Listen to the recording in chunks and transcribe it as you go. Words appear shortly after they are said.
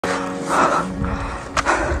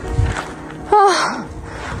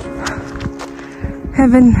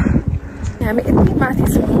Heaven. हामी यति माथि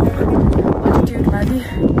छौँ अल्टिट्युडमा नि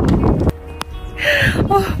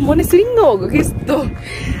म नि सिङ्ग हो कि यस्तो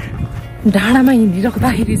डाँडामा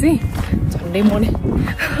हिँडिराख्दाखेरि चाहिँ झन्डै म नि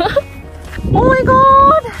ओ माई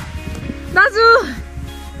गॉड दाजु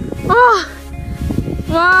वाह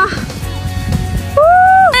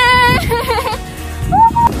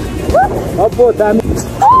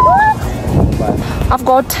I've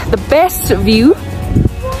got the best view.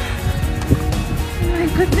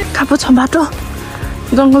 कहाँ पो छ बाटो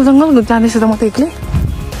जङ्गल जङ्गल जाँदैछु त म त एक्लै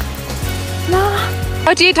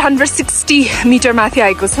 3860 मिटर माथि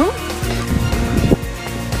आएको छु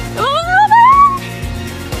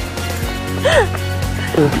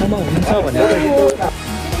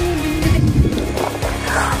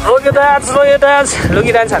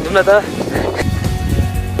लोकी डान्स हान्दिउँ न त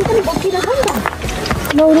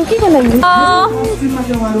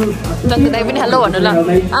दाइ पनि हेलो भन्नु ल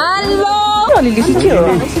हेलो अलिअलि के हो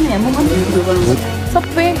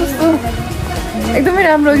सबै कस्तो एकदमै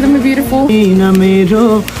राम्रो एकदमै ब्युटिफुल मेरो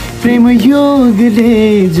प्रेम योगले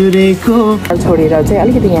जुरेको छोडेर चाहिँ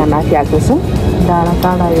अलिकति यहाँ माथि आएको छु डाँडा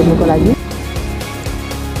टाढा हेर्नुको लागि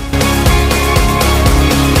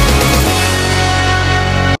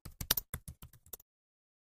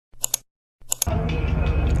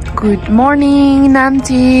गुड मर्निङ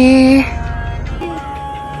नाम्ची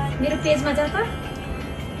मेरो पेजमा जा त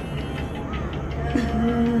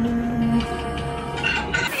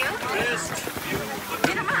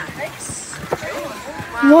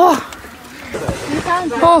वाह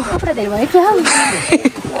कपडा धेरै भयो क्या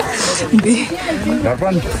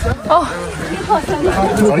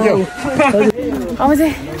अब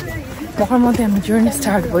चाहिँ भर्खर मात्रै हाम्रो जर्नी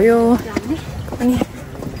स्टार्ट भयो अनि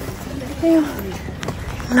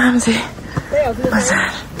नाम्ची बजार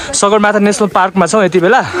सगरमाथा नेसनल पार्कमा छौँ यति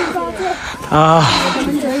बेला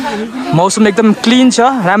मौसम एकदम क्लिन छ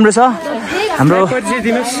राम्रो छ हाम्रो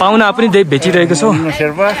पाहुना पनि भेटिरहेको छौँ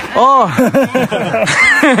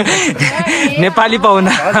नेपाली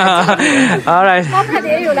पाहुना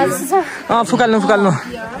फुकाल्नु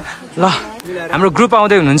ल हाम्रो ग्रुप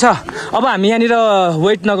आउँदै हुनुहुन्छ अब हामी यहाँनिर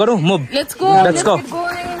वेट नगरौँ म लेट्स गो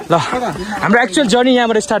ल हाम्रो एक्चुअल जर्नी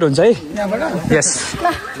यहाँबाट स्टार्ट हुन्छ है यस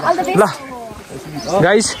ल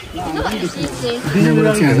गाइस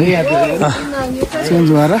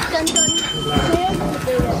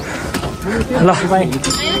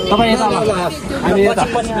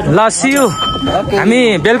ल सी यू हामी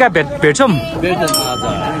बेलुका भेट्छौँ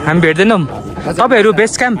हामी भेट्दैनौँ तपाईँहरू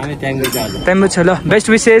बेस्ट क्याम्प टाइम छ ल बेस्ट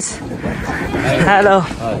विसेस हेलो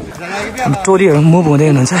टोलीहरू मुभ हुँदै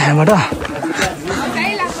हुनुहुन्छ यहाँबाट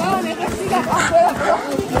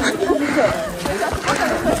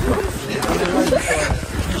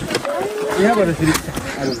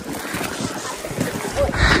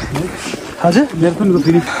हजुर मेरो फोनको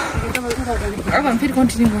फेरि अब हामी फेरि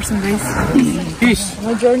कन्टिन्यू गर्छौँ गाइस म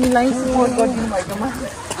जर्नीलाई सपोर्ट गरिदिनु भएकोमा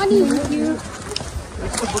अनि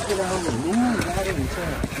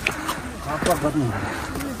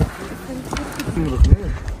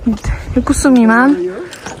यो कुसुम हिमाल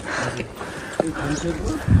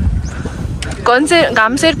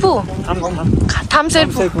घामसेर्पु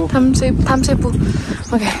थामसेर्पु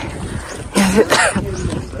ओके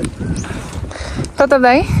त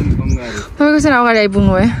दाइ तपाईँ कसरी अगाडि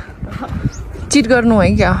आइपुग्नु भयो चिट गर्नु है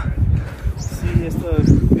क्या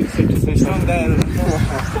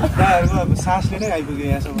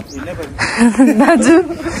दाजु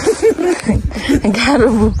गाह्रो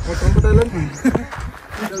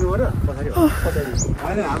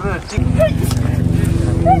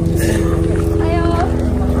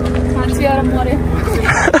मान्छे आएर मऱ्यो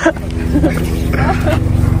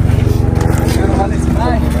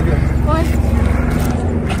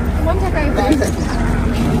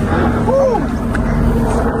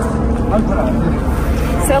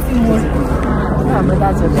हाम्रो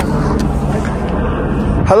दाजुहरू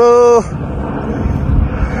हेलो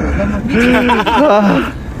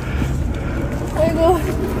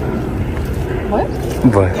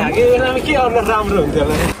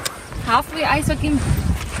हाफवे आइसक्यौँ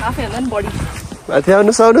हाफ हेर्दा नि बढी माथि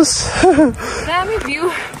आउनुहोस् दामी भ्यू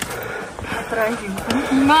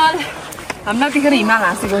हिमाल हामीलाई त्यतिखेर हिमाल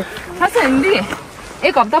हाँसेको थाहा छ हिँडी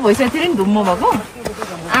 1 हप्ता भइसक्यो थियो नि धुम्म भएको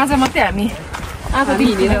आज मात्रै हामी आँखा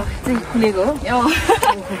हिँडेर चाहिँ खुलेको हो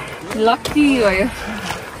लक्की भयो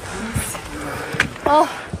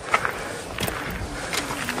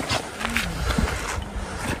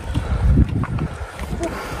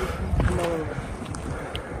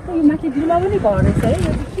माथि जिल्ला पनि घर रहेछ है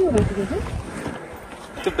यो के हो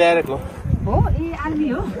त्यो ब्यारेक हो ए आर्मी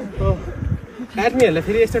हो आर्मीहरुलाई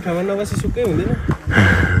फेरि यस्तो ठाउँमा नबसी सुक्कै हुँदैन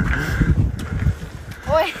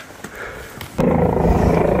ओए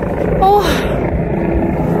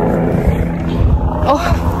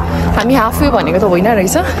हामी हाफवे भनेको त होइन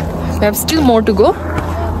रहेछ we have still more to go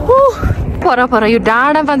पर यो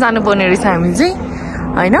डाँडामा जानुपर्ने रहेछ हामी चाहिँ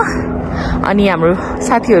हैन अनि हाम्रो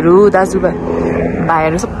साथीहरू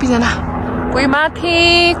दाजुभाइहरू सबैजना कोही माथि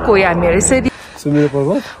कोही हामीहरू यसरी सुमिरो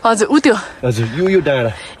पर्वत हजुर उ त्यो हजुर यो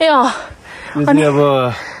डाँडा ए अनि अब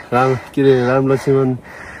राम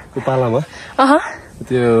लक्ष्मणको पालामा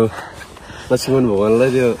त्यो लक्ष्मण भगवानलाई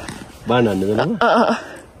त्यो बाण हान्ने बेलामा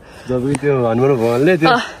जब त्यो हनुमान भगवानले त्यो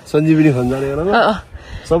सञ्जीवनी खन जाने बेलामा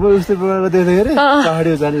सबै उस्तै प्रकारको देख्दाखेरि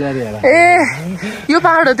पहाडी जाने जाने होला ए यो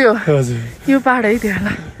पहाड हो त्यो हजुर यो पहाड है त्यो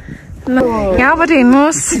होला ल यहाँबाट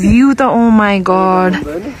हेर्नुहोस् भ्यू त ओ माई गड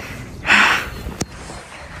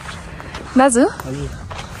दाजु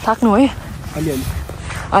थाक्नु है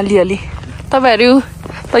अलिअलि तपाईहरु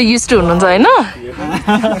त युज टु हुनुहुन्छ हैन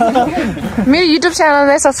मेरो युट्युब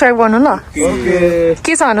च्यानललाई सब्स्क्राइब गर्नु ल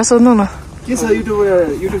के छ भनेर सोध्नु न के छ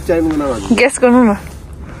युट्युब च्यानलको नाम गेस गर्नु न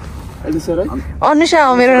अनुषा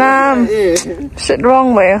हो मेरो नाम रङ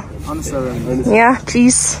भयो यहाँ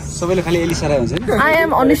प्लिज सबैले खाली एलिसारा हुन्छ नि I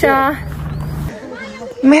am Anusha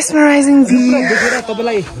mesmerising view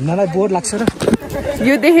तपाईलाई हिँड्नलाई बोर लाग्छ र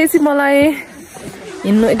यो देखेपछि मलाई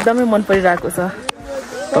हिँड्नु एकदमै मन परिरहेको छ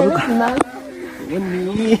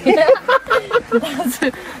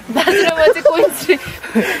दाजु र म चाहिँ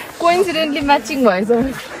कोइन्सिडेन्टली म्याचिङ भएछ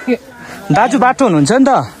दाजु बाटो हुनुहुन्छ नि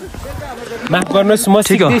त माफ गर्नुहोस् म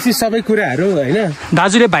सिक्दैछु सबै कुराहरू हैन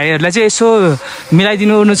दाजुले भाइहरूलाई चाहिँ यसो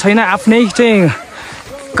मिलाइदिनु ओर्नु छैन आफ्नै चाहिँ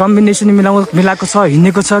कम्बिनेसन मिलाएको छ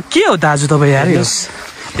हिँडेको छ के हो दाजु तपाईँ यार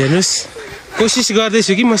हेर्नुहोस् कोसिस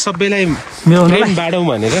गर्दैछु कि म सबैलाई मिलाउन बाडौँ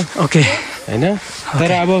भनेर ओके हैन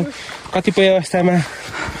तर अब कतिपय अवस्थामा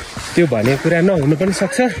त्यो भनेको कुरा नहुन पनि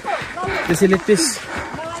सक्छ त्यसैले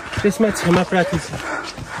त्यसमा क्षमा प्रार्थी छ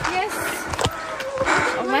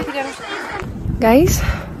गाइस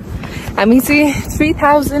हामी चाहिँ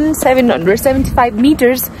 3775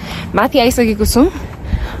 मिटर्स माथि आइसकेको छौँ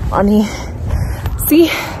अनि C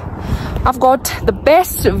I've got the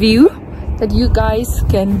best view that you guys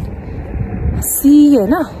can see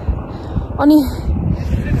हैन अनि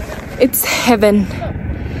it's heaven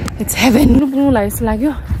लुब्नुलाई जस्तो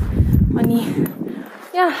लाग्यो अनि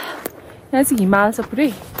यहाँ चाहिँ हिमाल छ पुरै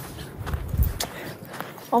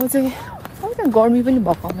अब चाहिँ गर्मी पनि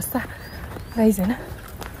भएको अवस्था गाइज हैन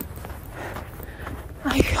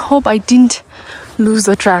I hope I didn't lose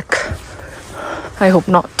the track. I hope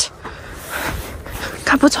not.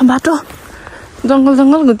 कहाँ पो छ बाटो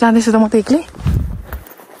जङ्गल जाँदैछु त म त एक्लै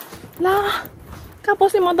ल कहाँ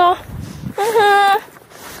पसेँ म त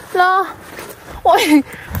ल ओइ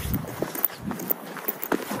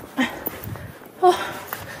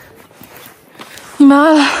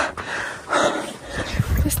हिमाल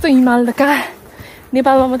यस्तो हिमाल त कहाँ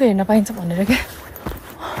नेपालमा मात्रै हेर्न पाइन्छ भनेर क्या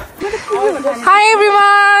Hi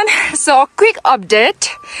everyone! So a quick update.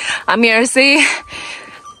 हामी चाहिँ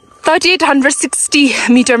 3860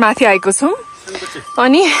 मिटर माथि आएको छौँ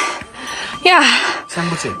अनि यहाँ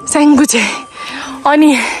स्याङ्बुचे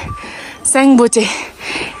अनि स्याङ्बुचे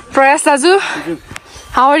प्रयास दाजु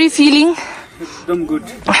हाउ आर यु फिलिङ एकदम गुड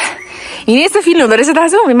हिँडे जस्तो फिल हुँदो रहेछ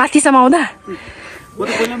दाजु माथिसम्म आउँदा म त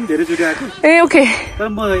पहिला पनि धेरै चोटि आएको ए ओके तर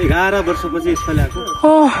म 11 वर्षपछि यसपालि आएको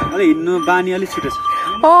अलि हिँड्नु बानी अलिक छिटो छ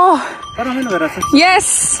तर रमाइलो भइरहेछ यस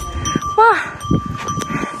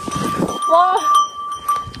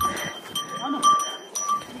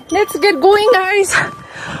लेट्स गेट गोइङ गाइज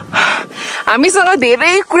हामीसँग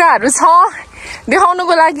धेरै कुराहरू छ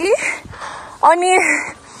देखाउनुको लागि अनि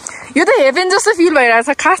यो त हेभेन जस्तो फिल भइरहेछ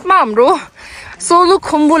खासमा हाम्रो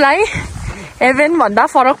सोलुखुम्बुलाई हेभेन भन्दा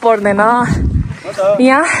फरक पर्दैन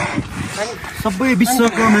यहाँ सबै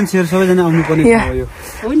विश्वको मान्छेहरू सबैजना आउनु पर्ने यो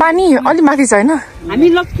पानी अलि माथि छ हैन हामी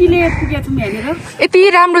लक्कीले पुगेका छौँ यहाँनिर यति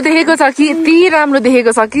राम्रो देखेको छ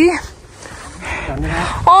कि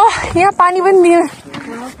यहाँ पानी पनि दियो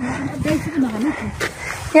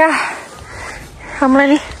यहाँ हामीलाई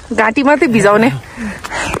नि घाँटी मात्रै भिजाउने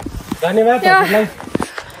यहाँ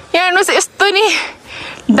हेर्नुहोस् यस्तो नि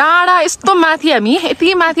डाँडा यस्तो माथि हामी यति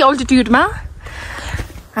माथि अल्टिट्युडमा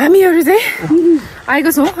हामीहरू चाहिँ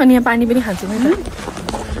आएको छौँ अनि यहाँ पानी पनि खान्छौँ है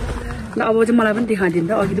ल अब चाहिँ मलाई पनि देखाइदिनु त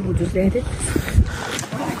अघि त भुजुस ल्याएको थिएँ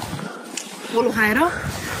सोलो खाएर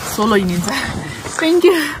सोलो हिँडिन्छ थ्याङ्क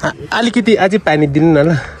यू अलिकति अझै पानी दिनु न ल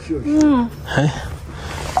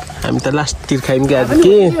हामी त लास्टतिर खायौँ कि आज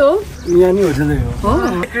के यहाँ नि हो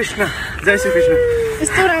कृष्ण जय श्री कृष्ण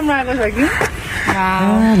यस्तो राम्रो आएको छ कि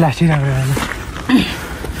लास्टै राम्रो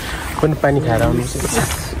पनि पानी खाएर आउनु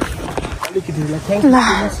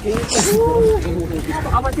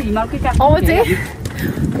अब चाहिँ हिमालकै अब चाहिँ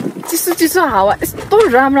चिसो चिसो हावा यस्तो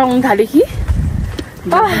राम्रो आउनु थाल्यो कि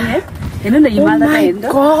हेर्नु न हिमाल त हेर्नु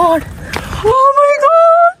God. Oh my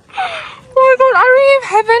god. Oh my god. Are we in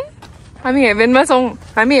heaven? हामी हेभेनमा छौँ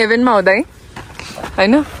हामी हेभेनमा हुँदै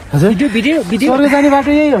होइन भिडियो भिडियो भिडियो स्वर्ग जाने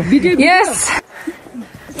बाटो यही हो भिडियो यस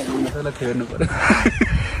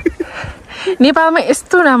नेपालमा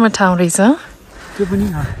यस्तो राम्रो ठाउँ रहेछ त्यो पनि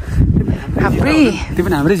हाम्रै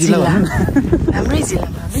हाम्रै जिल्ला हो हाम्रै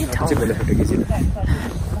जिल्लामा हाम्रै ठाउँ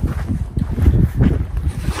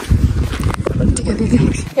दिदी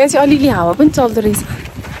यहाँ चाहिँ अलिअलि हावा पनि चल्दो रहेछ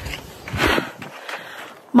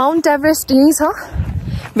माउन्ट एभरेस्ट यहीँ छ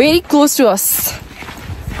very close to us.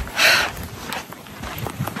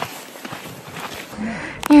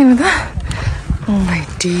 You know that? Oh my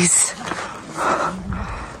days.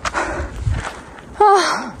 Oh,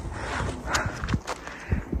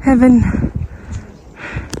 heaven.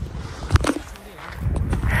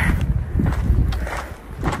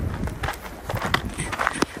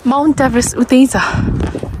 Mount Everest उतै छ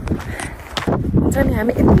हुन्छ नि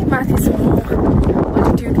हामी यति माथि छौँ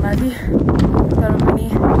altitude माथि तर पनि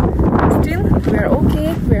still we are okay,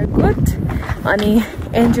 we are good अनि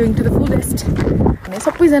enjoying to the fullest हामी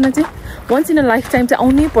सबैजना चाहिँ once in a lifetime चाहिँ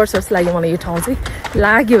आउनै पर्छ जस्तो लाग्यो मलाई यो ठाउँ चाहिँ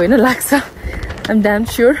लाग्यो होइन लाग्छ I'm damn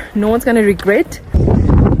sure no one's gonna regret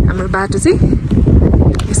हाम्रो बाटो चाहिँ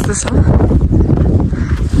यस्तो छ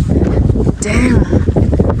damn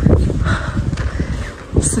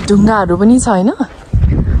यस्तो ढुङ्गाहरू पनि छ होइन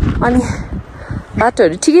अनि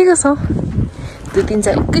बाटोहरू ठिकैको छ 2-3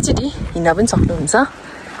 चाहिँ एकैचोटि हिँड्न पनि सक्नुहुन्छ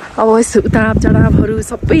अब यस्तो उतार चढावहरू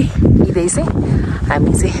सबै लिँदै चाहिँ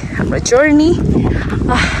हामी चाहिँ हाम्रो जर्नी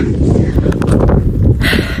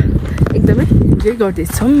एकदमै इन्जोय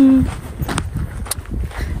गर्दैछौँ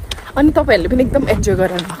अनि तपाईँहरूले पनि एकदम इन्जोय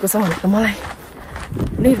गरिरहनु भएको छ भनेर मलाई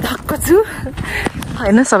निर्धक्क छु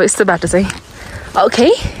होइन सबै यस्तो बाटो चाहिँ okay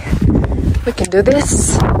we can do this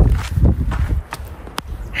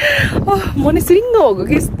म नि सिरिङ्ग भएको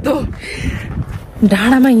कि यस्तो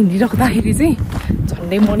डाँडामा हिँडिराख्दाखेरि चाहिँ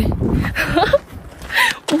झन्डै म नि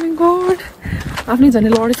ओ माई गॉड आफ्नै झन्डै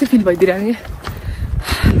लडे चाहिँ फिल भइदिरहेको कि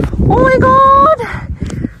ओ माई गॉड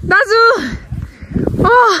दाजु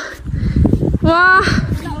वाह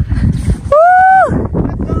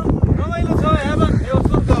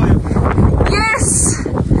yes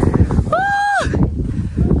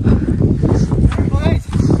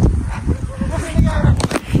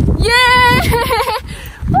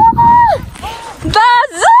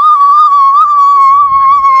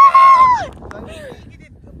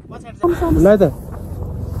ल त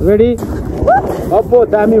रेडी अब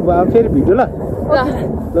दामी भयो फेरि भिडियो ल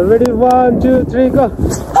रेडी 1 2 3 गो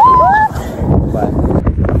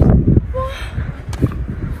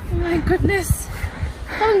माई गुडनेस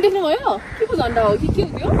तपाईँ देख्नुभयो के को झन्डा हो कि के हो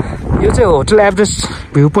त्यो यो चाहिँ होटल एभरेस्ट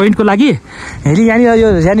भ्यू पोइन्टको लागि हेली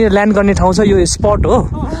यहाँनिर ल्यान्ड गर्ने ठाउँ छ यो स्पट हो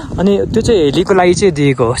अनि त्यो चाहिँ हेलीको लागि चाहिँ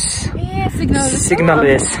दिएको हो सिग्नल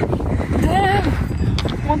यस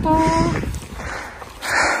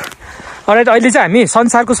अलराइट अहिले चाहिँ हामी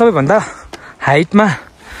संसारको सबैभन्दा हाइटमा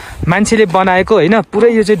मान्छेले बनाएको होइन पुरै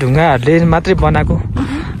यो चाहिँ ढुङ्गाहरूले मात्रै बनाएको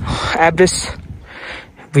एभरेस्ट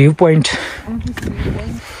भ्यू पोइन्ट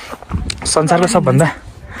संसारको सबभन्दा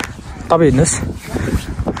तपाईँ हेर्नुहोस्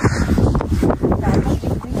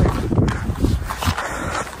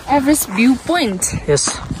एभरेस्ट भ्यू पोइन्ट यस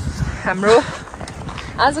हाम्रो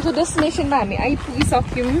आजको डेस्टिनेसनमा हामी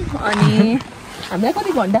आइपुगिसक्यौँ अनि हामीलाई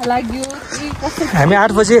कति घन्टा लाग्यो हामी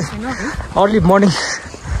 8 बजे अर्ली मर्निङ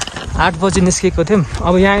 8 बजे निस्केको थियौँ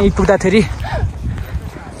अब यहाँ आइपुग्दाखेरि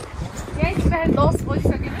 10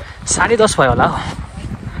 बजिसक्यो 10:30 भयो होला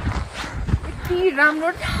यति राम्रो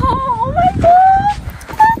ठाउँ oh my god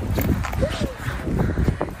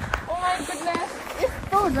oh my goodness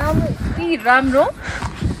यस्तो राम्रो यति राम्रो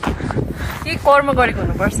के कर्म गरेको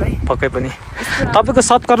हुनुपर्छ है पक्कै पनि तपाईँको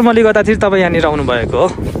सत्कर्मले गर्दाखेरि तपाईँ यहाँनिर आउनु भएको हो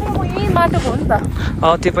माटोको हो नि त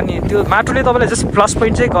त्यो पनि त्यो माटोले तपाईँलाई जस्ट प्लस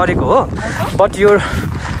पोइन्ट चाहिँ गरेको हो बट यो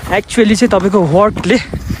एक्चुअली चाहिँ तपाईँको वर्कले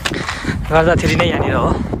गर्दाखेरि नै यहाँनिर हो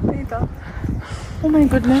ओ माई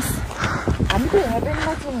गुडनेस हामी त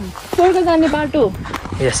हेभेनमा छौँ स्वर्ग जाने बाटो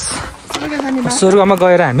यस स्वर्गमा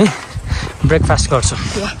गएर हामी ब्रेकफास्ट गर्छौँ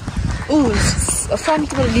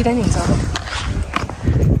फ्रन्टबाट लिँदा नि हुन्छ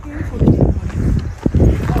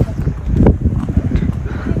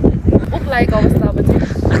भोक लागेको अवस्था अब चाहिँ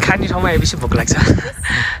खाने ठाउँमा आएपछि भोक लाग्छ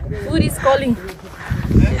फुड इज कलिङ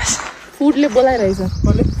फुडले बोलाइरहेछ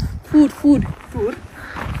फुड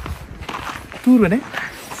टुर भने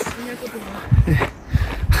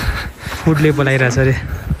फुडले बोलाइरहेछ अरे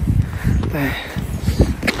Oh,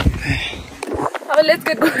 let's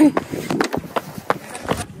get going.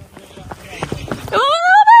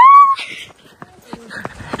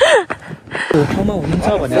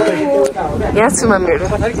 Yes,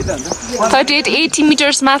 38, 80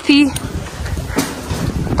 meters mathi.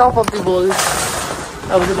 Top of the world.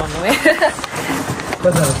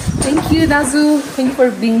 Thank you, Dazu. Thank you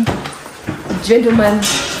for being a gentleman.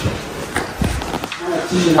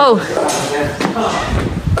 Oh.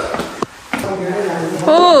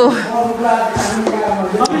 Oh.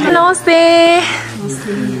 Namaste.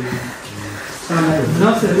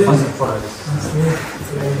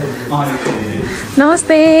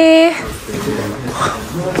 Namaste.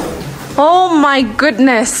 Oh my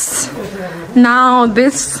goodness. Now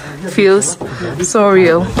this feels so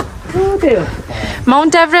real.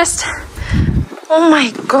 Mount Everest. Oh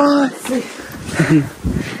my god.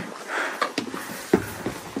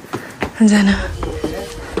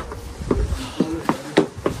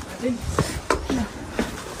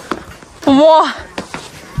 Whoa.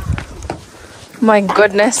 My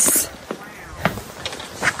goodness.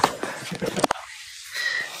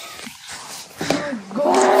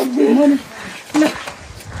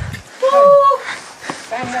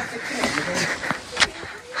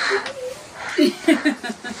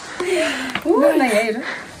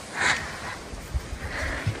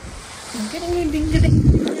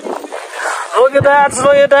 Look at that.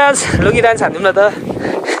 Look at that.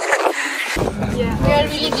 We are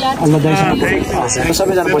really glad.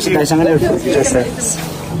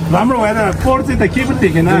 राम्रो भएन पोहोर चाहिँ त केही पनि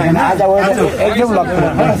देखेन हैन आज एकदम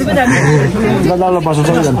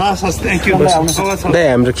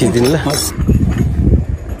हाम्रो खिच्दिनु ल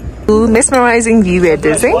Mesmerizing view at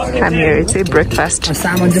this, I'm here. It's a breakfast.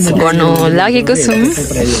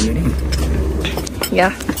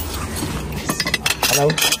 Yeah. Hello.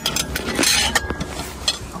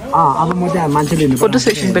 Photo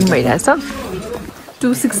session been made as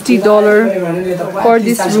 $260 for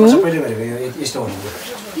this room.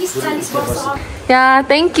 Yeah,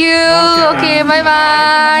 thank you. Okay, bye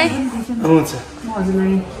bye.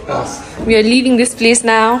 We are leaving this place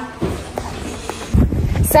now.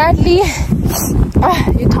 Sadly,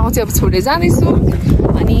 यो ठाउँ चाहिँ अब छोडेर जाँदैछु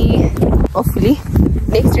अनि hopefully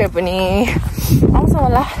next year पनि आउँछ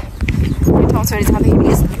होला यो ठाउँ छोडेर जाँदाखेरि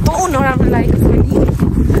यस्तो नराम्रो लागेको छ नि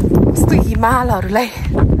यस्तो हिमालहरूलाई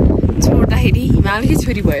छोड्दाखेरि हिमालकै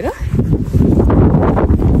छोरी भएर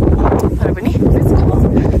तर पनि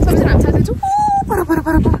सबैजना हामी साथै पर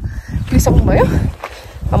पुगिसक्नु भयो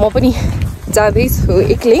म पनि जाँदैछु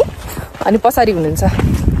एक्लै अनि पछाडि हुनुहुन्छ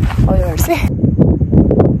अरूहरू चाहिँ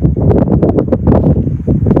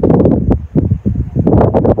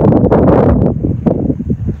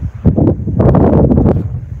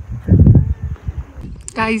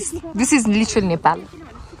Guys, this is literally Nepal.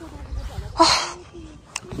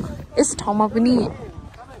 This ठाउँमा पनि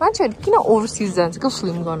मान्छेहरु किन ओभरसीज जान्छ के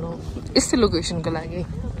फिल्म गर्नु यस्तो लोकेसनको लागि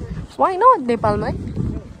Why not नेपालमा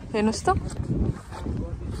हेर्नुस् त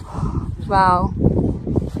Wow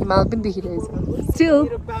हिमाल पनि देखिरहेछ Still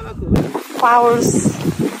flowers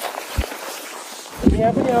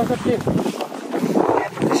यहाँ पनि आउँछ ट्रेन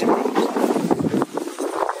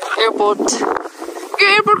एयरपोर्ट यो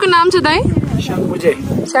एयरपोर्टको नाम छ दाइ Shangbuje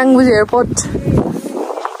Airport.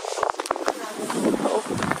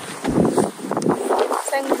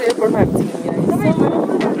 Shangbuje Airport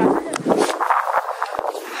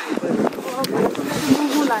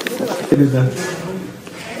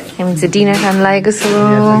हामी चाहिँ डिनर खान लागेको छु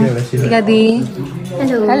दिदी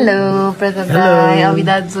हेलो प्रताप दाइ अभि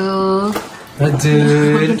दाजु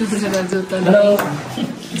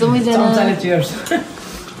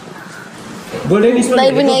दाइ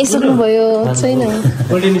पनि आइसक्नु भयो छैन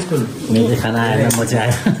गोल्डन स्पुन मैले खाना आएन म चाहिँ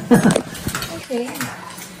आयो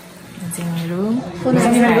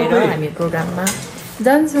हामी प्रोग्राममा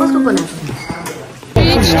जान्छौँ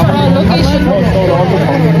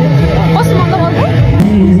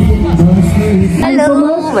हेलो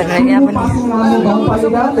भनेर यहाँ पनि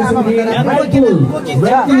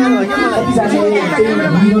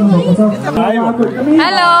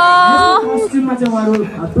हेलो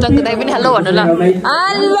टक्क दाइ पनि हेलो भन्नु ल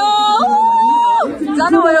हेलो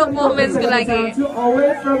जानुभयो पर्फर्मेन्सको लागि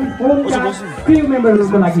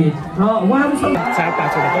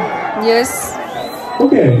यस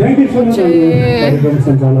Okay, thank you so much.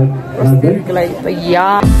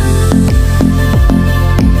 Yeah.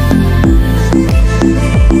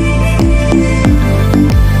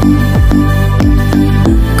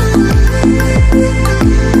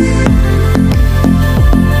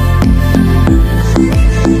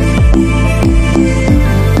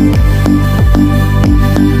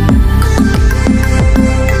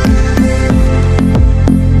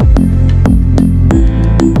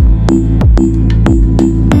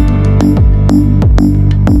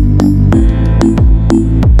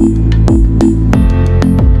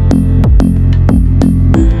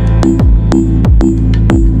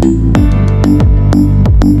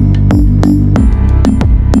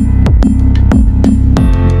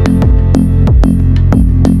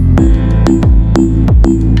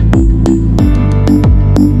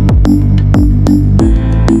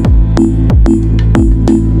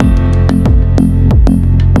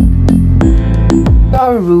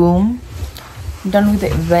 room, done with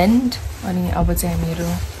the event. अनि अब चाहिँ हामीहरू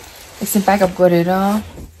एकछिन प्याकअप गरेर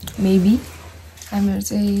maybe हामीहरू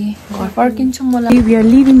चाहिँ घर फर्किन्छौँ होला. We are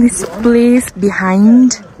leaving this place behind.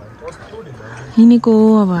 हिँडेको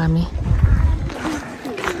अब हामी.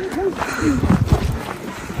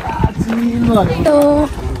 Hello.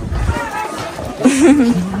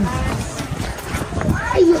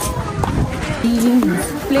 Leaving this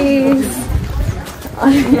place.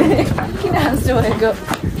 किन हाँस्नु भएको?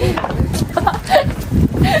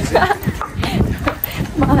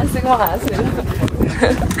 हाँसेको हाँसेर.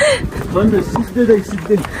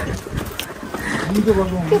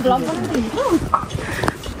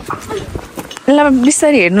 ल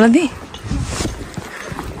बिस्तारै हेर्नु ल दि.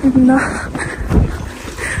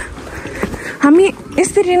 हामी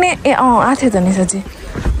यसरी नै आएको थियो त नि साँच्ची.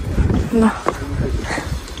 ल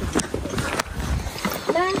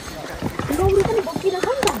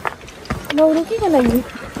गौरो के को लागि?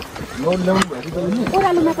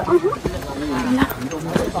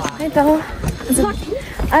 है त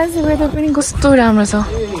आज वेदर पनि कस्तो राम्रो छ.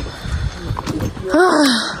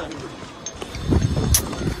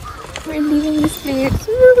 We're leaving this place.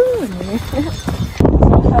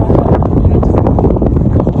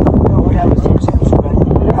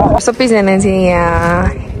 सबैजना चाहिँ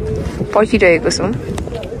यहाँ पर्खिरहेको छौँ.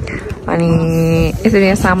 अनि यसरी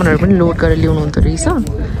यहाँ सामानहरू पनि लोड गरेर ल्याउनु हुँदो रहेछ.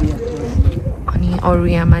 अनि अरू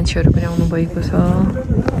यहाँ मान्छेहरू पनि आउनु भएको छ.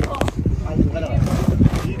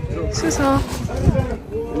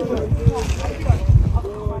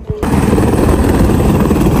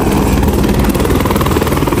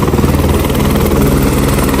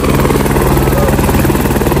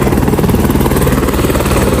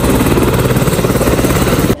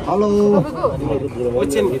 हेलो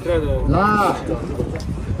ओछेन भित्र ल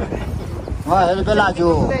हेलो बेला जो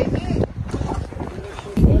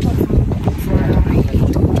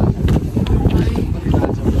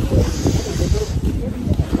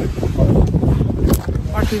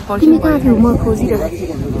तिमी कहाँ थियौ? म खोजिरहेको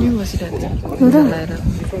थिएँ.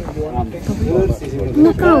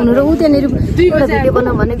 कहाँ हुनु र ऊ त्यहाँनिर एउटा भिडियो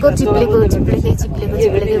बनाऊ भनेको चिप्लेको भयो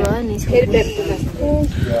नि.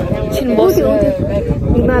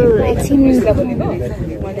 हिमाल एकछिन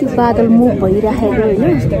त्यो बादल मुख भइराखेको होइन.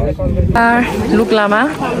 लुक्लामा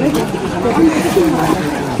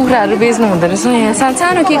कुखुराहरू बेच्नु हुँदो रहेछ. यहाँ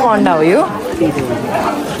सानो के अन्डा हो यो?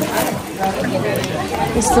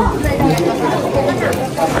 यस्तो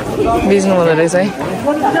बेच्नु हुँदो रहेछ है.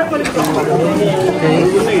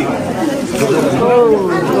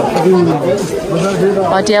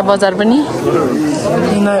 हटिया बजार पनि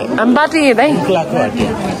हामी बाटो हेर्दै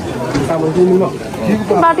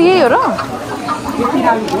बाटो यही हो र.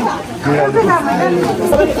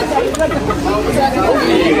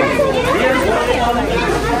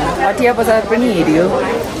 हटिया बजार पनि हेऱ्यो.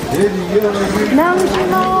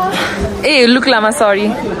 ए लुक्लामा सरी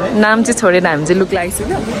नाम चाहिँ छोडेर हामी चाहिँ लुक्ला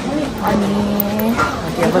आइसक्यो. अनि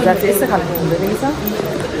हटिया बजार चाहिँ यस्तो खालको हुँदो रहेछ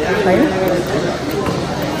होइन.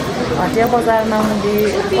 हटिया बजारमा मैले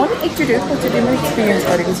एकचोटि म एक्सपिरियन्स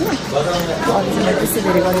गरेको छु. अरू चाहिँ मैले त्यस्तो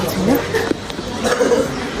धेरै गरेको छुइनँ.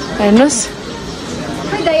 हेर्नुहोस्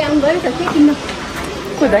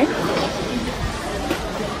को दाइ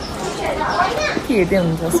के हेर्दै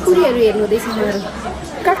हुन्छ? कुकुरीहरू हेर्नु हुँदैछ.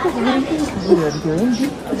 काठको कुकुरीहरू थियो नि.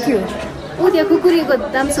 के हो ऊ त्यो कुकुरीको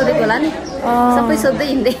दाम सोधेको होला नि. सबै सोध्दै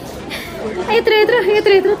हिँड्दै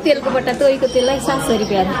यत्रो तेलको बट्टा तोरीको तेललाई 700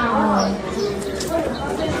 रुपियाँ.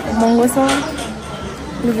 महँगो छ.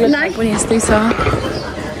 पनि यस्तै छ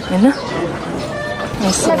होइन.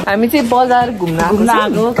 हामी चाहिँ बजार घुम्न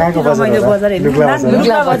आएको.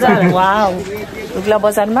 लुक्ला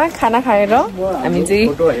बजारमा खाना खाएर हामी चाहिँ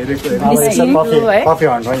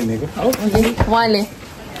उहाँले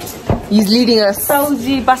He's leading us.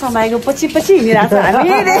 साउजी पासमा आएको पछि हिँडिरहेको छ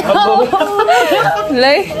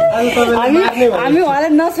हामी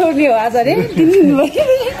उहाँलाई नछोड्ने हो आज रे.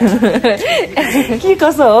 के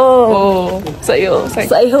कसो हो?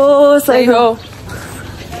 सही हो.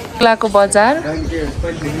 लुक्लाको बजार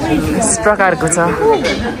यस प्रकारको छ.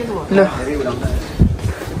 ल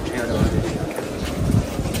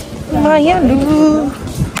मायालु.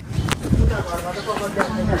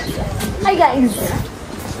 Hi guys.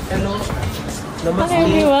 Hello. Hi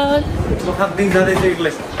everyone.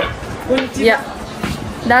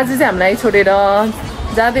 दाजु चाहिँ हामीलाई छोडेर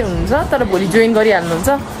जाँदै हुनुहुन्छ. तर भोलि जोइन गरिहाल्नुहुन्छ.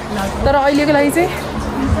 तर अहिलेको लागि चाहिँ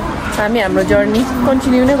हामी हाम्रो जर्नी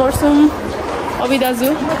कन्टिन्यू नै गर्छौँ. अभि दाजु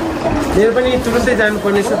मेरो पनि तुरुन्तै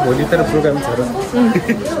जानुपर्ने छ भोलि. तर प्रोग्राम छ र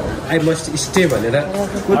आई मस्ट स्टे भनेर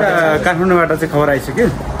उता काठमाडौँबाट चाहिँ खबर आइसक्यो.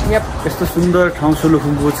 यस्तो सुन्दर ठाउँ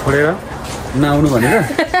सोलुखुम्बु छोडेर नआउनु भनेर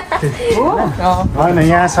होइन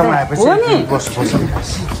यहाँसम्म आएपछि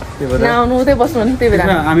बस्नुपर्छ नआउनु उतै बस्नु भने त्यही भएर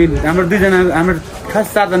हामी हाम्रो दुईजना हाम्रो खास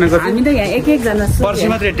 4 जनाको हामी त यहाँ एक जना पर्सि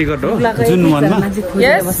मात्रै टिकट हो जुन 1 मा अब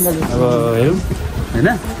हेरौँ हैन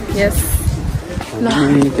यस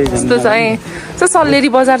यस्तो छ है सो सल्लेरी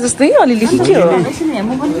बजार जस्तै अलिअलि के हो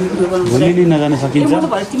भोलि नजान सकिन्छ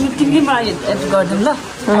तिमीले मलाई एड गरिदिनु ल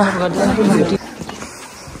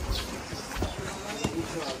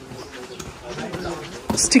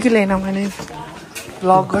स्टिकी ल्याएन मैले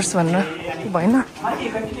भ्लगर्स भन्न भएन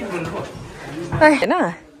होइन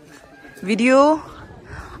भिडियो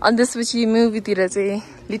अनि त्यसपछि मुभीतिर चाहिँ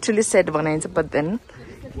लिटरली सेट बनाइन्छ बट देन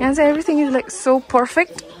यहाँ चाहिँ everything is like so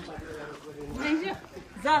perfect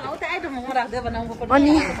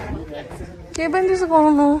अनि केही पनि त्यसो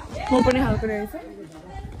गराउनु नपर्ने खालको रहेछ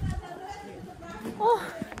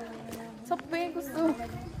सबै कस्तो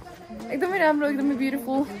एकदमै राम्रो एकदमै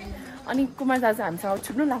ब्युटिफुल अनि कुमार दाजु हामीसँग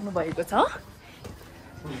छुट्नु लाग्नु भएको छ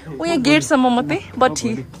ऊ यहाँ गेटसम्म मात्रै बट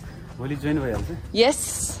भोलि जोइन भइहाल्छ यस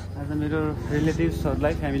आज मेरो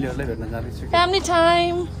रिलेटिभ्सहरूलाई फ्यामिलीहरूलाई भेट्न जाँदैछु फ्यामिली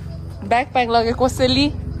टाइम ब्याग प्याक लगे कोसेली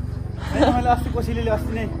मैले अस्ति कोसेलीले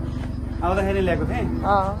अस्ति नै आउँदाखेरि ल्याएको थिएँ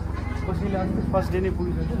कोसेलीले अस्ति फर्स्ट डे नै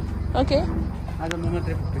पुगिसक्यो ओके आज म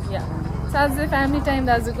मात्रै पुग्दैछु आज चाहिँ फ्यामिली टाइम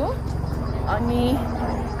दाजुको अनि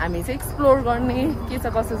हामी चाहिँ एक्सप्लोर गर्ने के छ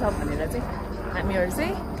कसो छ भनेर चाहिँ हामीहरू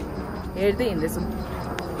चाहिँ हेर्दै हिँड्दैछौँ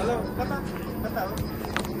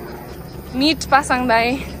मिट पासाङ दाई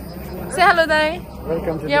से हेलो दाई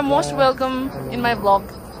you are most welcome in my blog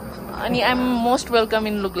अनि आइ am most welcome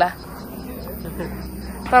in Lukla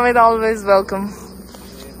तपाईँ त अलवेज वेलकम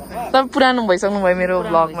तपाईँ पुरानो भइसक्नु भयो मेरो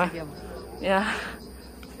ब्लगमा या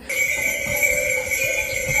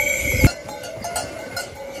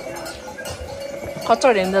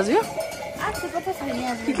खच्चड होइन दाजु यो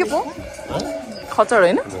के पो खच्चड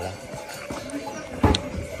होइन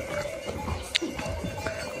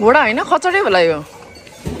घोडा होइन खच्चडै होला यो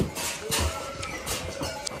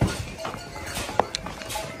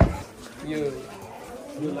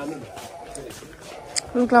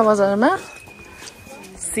लुक्ला बजारमा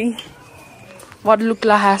C what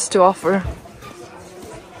Lukla has to offer.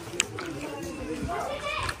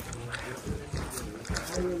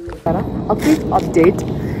 A quick update.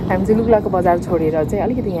 हामी चाहिँ लुक्लाको बजार छोडेर चाहिँ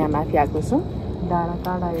अलिकति यहाँ माथि आएको छौँ डाँडा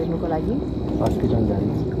काँडा हेर्नुको लागि हस्पिटल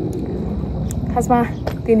जाने खासमा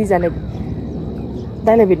तिनीजना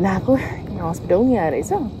दाइलाई भेट्न आएको यहाँ हस्पिटल यहाँ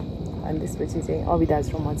रहेछ अनि त्यसपछि चाहिँ अविदाज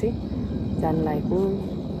र म चाहिँ जानु लागेको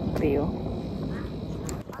त्यही हो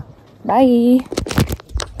बाई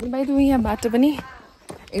बाई त यहाँ बाटो पनि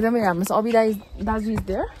एकदमै राम्रो छ अविदाज दाजु इज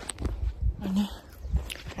देयर अनि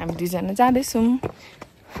हामी दुईजना जाँदैछौँ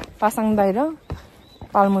पासाङ दाइ र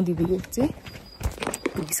पाल्मो दिदीको चाहिँ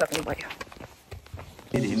पुगिसक्नु भयो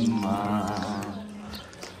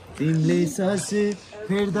तिमीले सास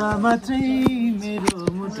फेर्दा मात्रै मेरो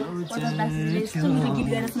मुटु चल्थ्यो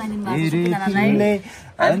हेरे तिमीले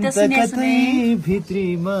अन्त कतै भित्री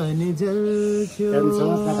मन जल्थ्यो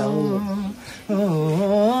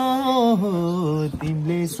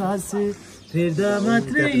तिमीले सास फेर्दा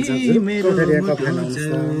मात्रै मेरो मुटु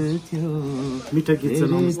चल्थ्यो मिठो गीत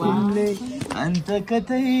तिमीले अन्त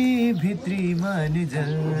कतै भित्री मन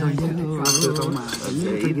जल्थ्यो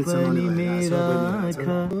पनि मेरा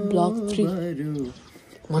आँखा ब्लग 3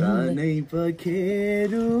 नै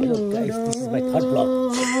पखेरु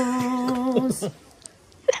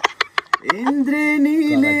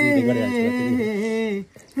इन्द्रेणीले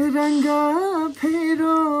रङ्ग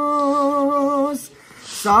फेरोस्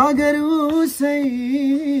सागर उसै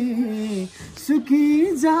सुकी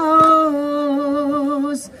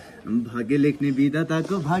जाओस् भाग्य लेख्ने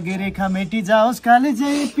विधाताको भाग्य रेखा मेटी जाओस् काले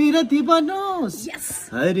जय पिरती बनोस्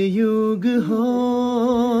हर युग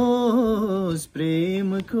होस्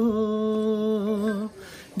प्रेमको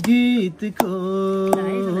गीतको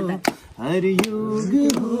हर युग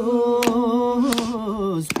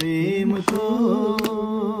होस् प्रेमको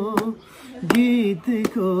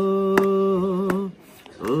गीतको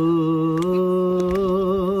ओ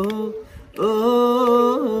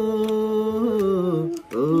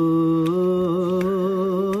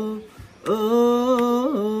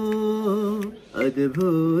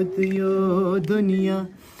अद्भुत यो दुनिया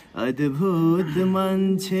अद्भुत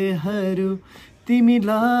मान्छेहरू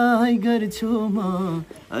तिमीलाई गर्छु म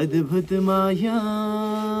अद्भुत माया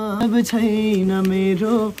अब छैन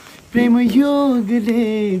मेरो प्रेम योगले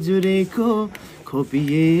जुरेको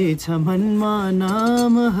खोपिएछ मनमा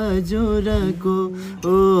नाम हजुरको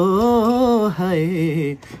ओ हाय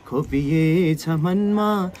खोपिएछ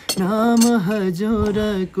मनमा नाम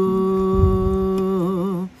हजुरको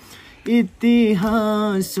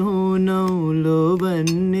इतिहास नौलो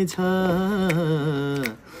बन्ने छ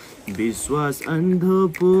विश्वास अन्धो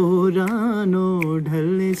पुरानो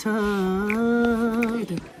ढल्ने छ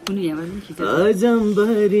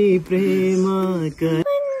अजम्बरी प्रेम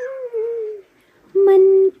मन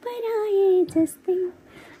पराए जस्तै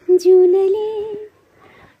जुनले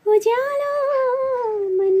उज्यालो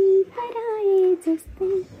मन पराए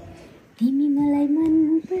जस्तै तिमी मलाई मन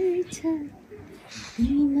पर्छ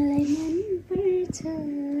तिमी मलाई मन पर्छ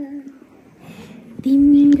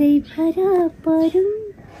तिम्रै भरा परौँ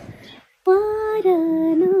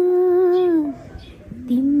पारन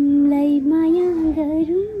तिमीलाई माया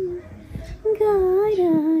गरौँ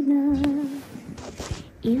गरन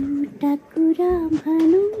एउटा कुरा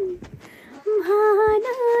भनौँ भन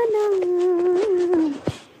न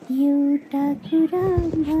एउटा कुरा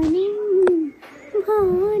भनौँ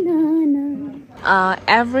भन न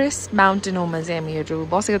Everest mountain home is हामीहरु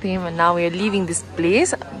बसेको थियौं and now we are leaving this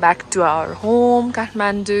place back to our home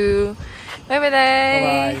Kathmandu. Bye bye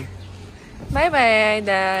dai. Bye bye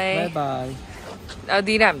dai. Bye bye.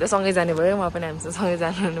 दिदी हामी त सँगै जाने भयो म पनि हामीसँग सँगै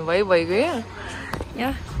जानु भयो भइगयो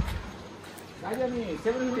यहाँ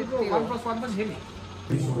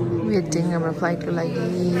वेटिङ हाम्रो फ्लाइटको लागि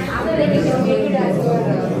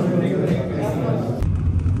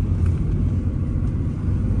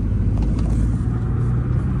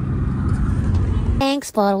Thanks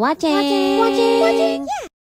for watching.